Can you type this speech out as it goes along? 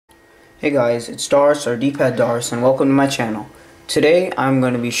Hey guys, it's Dars or DPadDars and welcome to my channel. Today I'm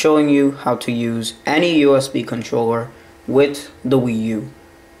going to be showing you how to use any USB controller with the Wii U.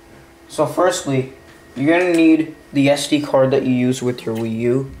 So firstly, you're going to need the SD card that you use with your Wii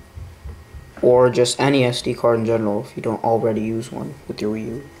U, or just any SD card in general if you don't already use one with your Wii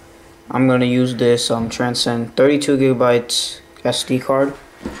U. I'm going to use this Transcend 32GB SD card,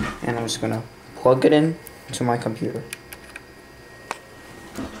 and I'm just going to plug it in to my computer.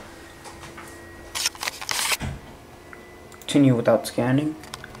 Continue without scanning,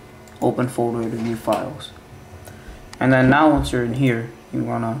 open folder to view files. And then now once you're in here, you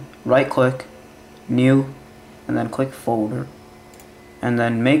want to right click, new, and then click folder. And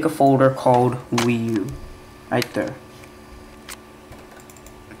then make a folder called Wii U, right there.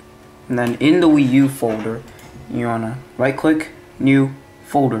 And then in the Wii U folder, you want to right click, new,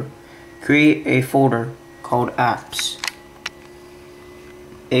 folder. Create a folder called apps.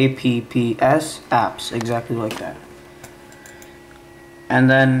 APPS, apps, exactly like that. And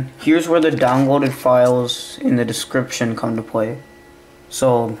then here's where the downloaded files in the description come to play.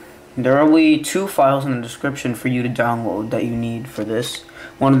 So there will be two files in the description for you to download that you need for this.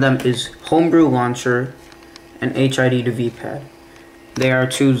 One of them is Homebrew Launcher and HID to VPad. They are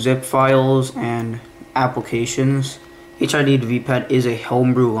two zip files and applications. HID to VPad is a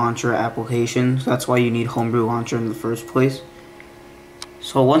Homebrew Launcher application, so that's why you need Homebrew Launcher in the first place.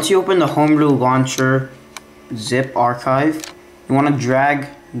 So once you open the Homebrew Launcher zip archive, you want to drag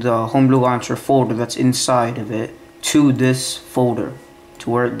the Homebrew Launcher folder that's inside of it to this folder, to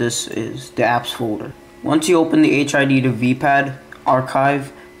where this is, the apps folder. Once you open the HID to VPad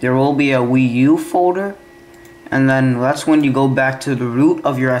archive, there will be a Wii U folder, and then that's when you go back to the root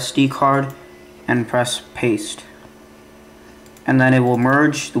of your SD card and press paste. And then it will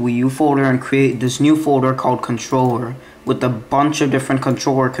merge the Wii U folder and create this new folder called controller with a bunch of different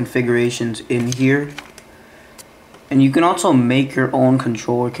controller configurations in here. And you can also make your own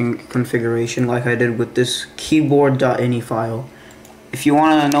controller configuration like I did with this keyboard.ini file. If you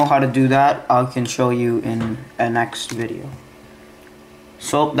want to know how to do that, I can show you in a next video.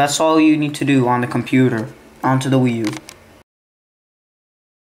 So that's all you need to do on the computer, onto the Wii U.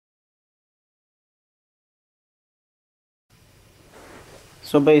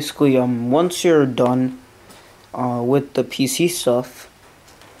 So basically, once you're done with the PC stuff,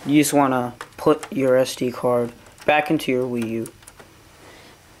 you just want to put your SD card back into your Wii U.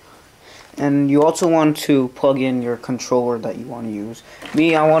 And you also want to plug in your controller that you want to use.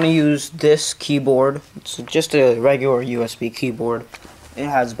 I want to use this keyboard. It's just a regular USB keyboard. It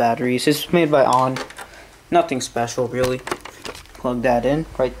has batteries. It's made by On. Nothing special really. Plug that in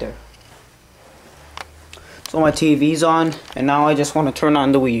right there. So my TV's on, and now I just want to turn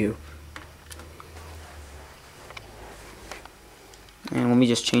on the Wii U. And let me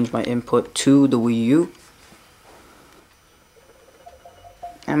just change my input to the Wii U.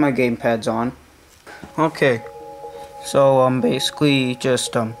 And my gamepad's on. Okay, so basically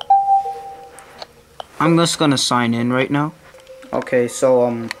just I'm just gonna sign in right now. Okay,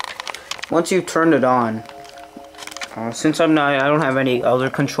 so once you've turned it on, since I don't have any other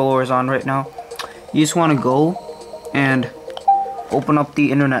controllers on right now, you just want to go and open up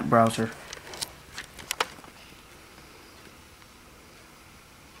the internet browser.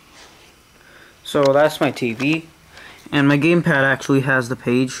 So that's my TV. And my gamepad actually has the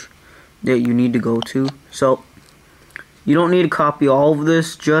page that you need to go to. So you don't need to copy all of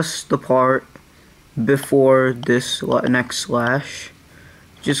this, just the part before this next slash.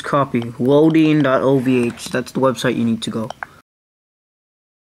 Just copy loading.ovh. That's the website you need to go.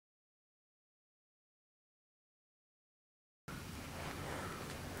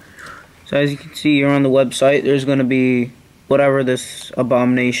 So as you can see, you're on the website. There's going to be whatever this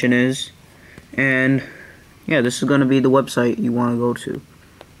abomination is. And yeah, this is going to be the website you want to go to.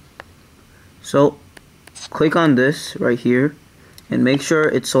 So, click on this right here, and make sure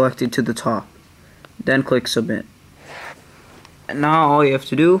it's selected to the top. Then click submit. And now all you have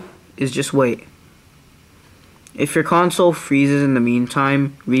to do is just wait. If your console freezes in the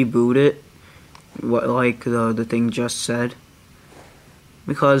meantime, reboot it, like the thing just said.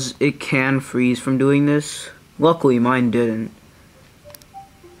 Because it can freeze from doing this. Luckily, mine didn't.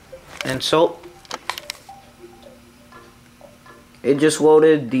 And so, it just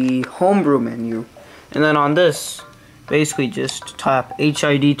loaded the homebrew menu, and then on this, basically just tap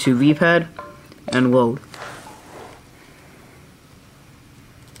HID to VPad and load.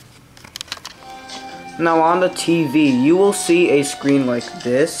 Now on the TV, you will see a screen like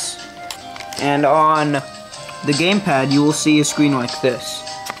this, and on the gamepad, you will see a screen like this.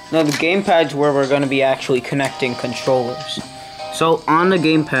 Now the gamepad's where we're going to be actually connecting controllers. So on the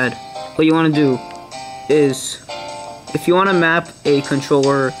gamepad, what you want to do is, if you want to map a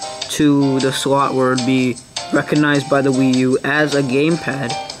controller to the slot where it'd be recognized by the Wii U as a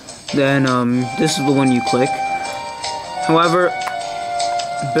gamepad, then this is the one you click. However,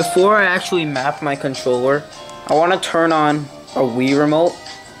 before I actually map my controller, I want to turn on a Wii remote,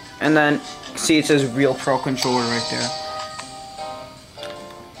 and then see it says Real Pro Controller right there.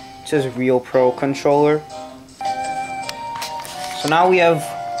 It says Real Pro Controller. So now we have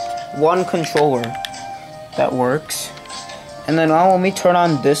one controller that works. And then now let me turn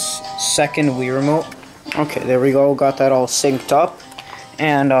on this second Wii remote. Okay, there we go, got that all synced up.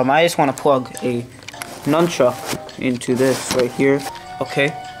 And I just want to plug a nunchuck into this right here. Okay.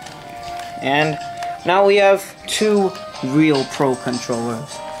 And now we have two Real Pro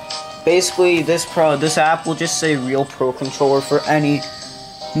controllers. Basically, this app will just say Real Pro Controller for any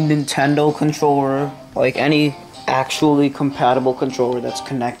Nintendo controller, like any actually compatible controller that's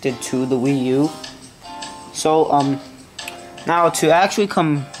connected to the Wii U. So, now to actually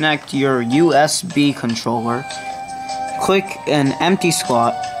connect your USB controller, click an empty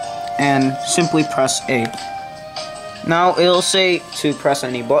slot and simply press A. Now it'll say to press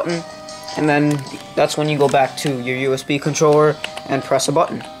any button, and then that's when you go back to your USB controller and press a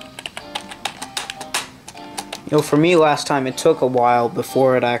button. You know, for me last time it took a while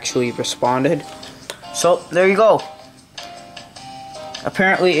before it actually responded. So there you go.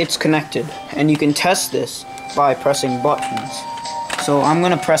 Apparently it's connected, and you can test this by pressing buttons. So I'm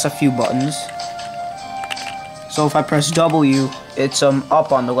gonna press a few buttons. So if I press W, it's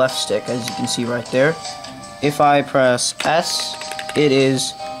up on the left stick, as you can see right there. If I press S, it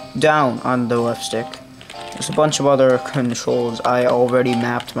is down on the left stick. There's a bunch of other controls I already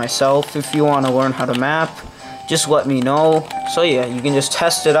mapped myself. If you want to learn how to map, just let me know. So yeah, you can just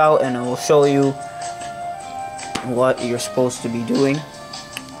test it out and it will show you what you're supposed to be doing.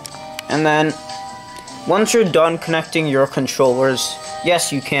 And then once you're done connecting your controllers,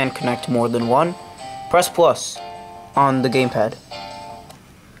 yes, you can connect more than one. Press plus on the gamepad.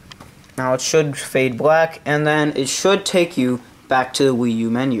 Now it should fade black, and then it should take you back to the Wii U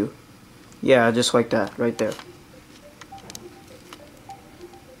menu. Yeah, just like that, right there.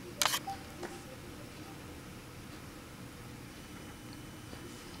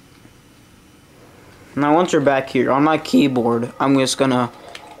 Now once you're back here, on my keyboard, I'm just gonna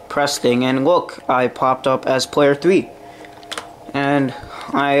press thing, and look, I popped up as player 3. And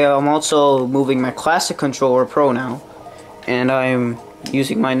I am also moving my classic controller Pro now, and I'm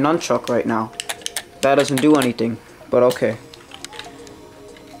using my nunchuck right now. That doesn't do anything, but okay.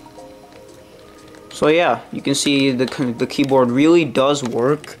 So yeah, you can see the keyboard really does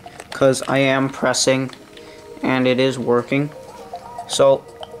work, because I am pressing and it is working. So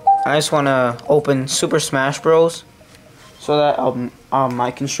I just want to open Super Smash Bros. So that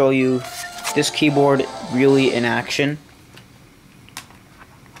I can show you this keyboard really in action.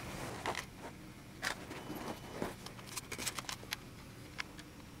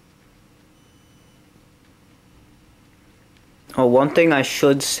 Oh, one thing I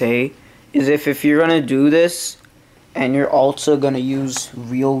should say is if you're gonna do this and you're also gonna use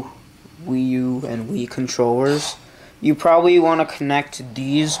real Wii U and Wii controllers, you probably want to connect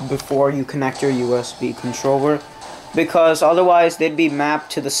these before you connect your USB controller, because otherwise they'd be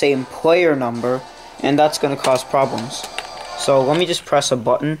mapped to the same player number, and that's gonna cause problems. So let me just press a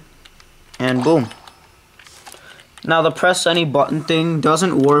button, and boom. Now the press any button thing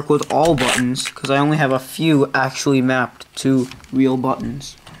doesn't work with all buttons, because I only have a few actually mapped to real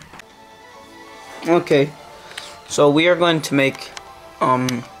buttons. Okay, so we are going to make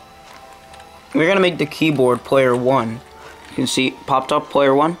the keyboard player 1. You can see it popped up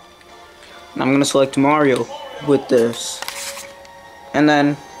player 1. And I'm going to select Mario with this. And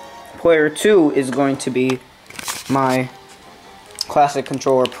then player 2 is going to be my classic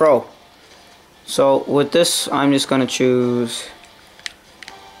controller Pro. So with this, I'm just going to choose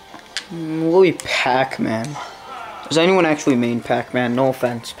Louis Pac-Man. Does anyone actually main Pac-Man? No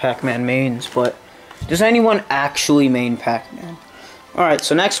offense, Pac-Man mains, but does anyone actually main Pac-Man? Alright,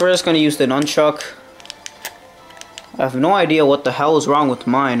 so next we're just going to use the nunchuck. I have no idea what the hell is wrong with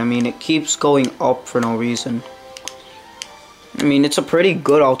mine. I mean, it keeps going up for no reason. I mean, it's a pretty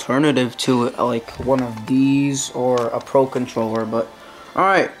good alternative to like one of these or a Pro controller, but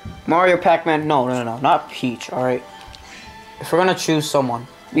alright, Mario, Pac-Man, no, not Peach, alright. If we're going to choose someone,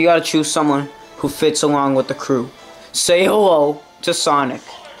 we got to choose someone who fits along with the crew. Say hello to Sonic.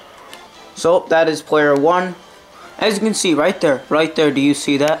 So, that is player 1. As you can see right there, do you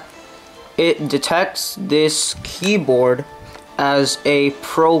see that? It detects this keyboard as a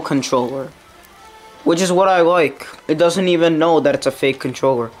Pro controller, which is what I like. It doesn't even know that it's a fake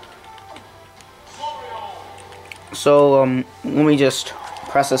controller. So let me just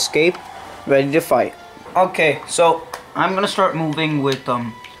press escape. Ready to fight. Okay, so I'm gonna start moving with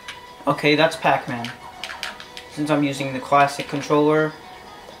okay, that's Pac-Man. Since I'm using the classic controller,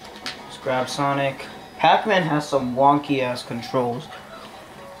 let's grab Sonic. Pac-Man has some wonky ass controls.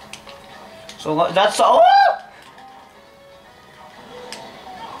 So that's oh!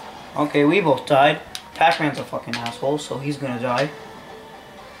 Okay, we both died. Pac-Man's a fucking asshole, so he's gonna die.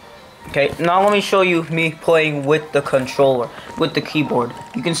 Okay, now let me show you me playing with the controller, with the keyboard.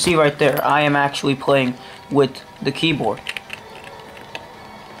 You can see right there, I am actually playing with the keyboard.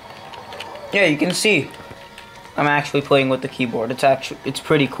 Yeah, you can see I'm actually playing with the keyboard. It's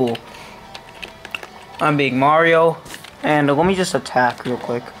pretty cool. I'm being Mario, and let me just attack real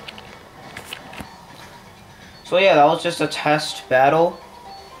quick. So yeah, that was just a test battle.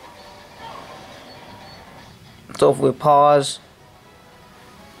 So if we pause,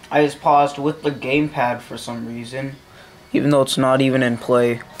 I just paused with the gamepad for some reason, even though it's not even in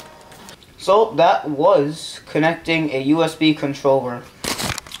play. So that was connecting a USB controller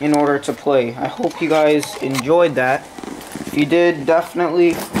in order to play. I hope you guys enjoyed that. If you did,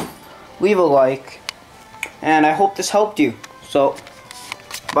 definitely leave a like, and I hope this helped you. So,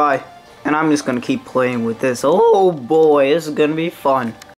 bye. And I'm just gonna keep playing with this. Oh boy, this is gonna be fun.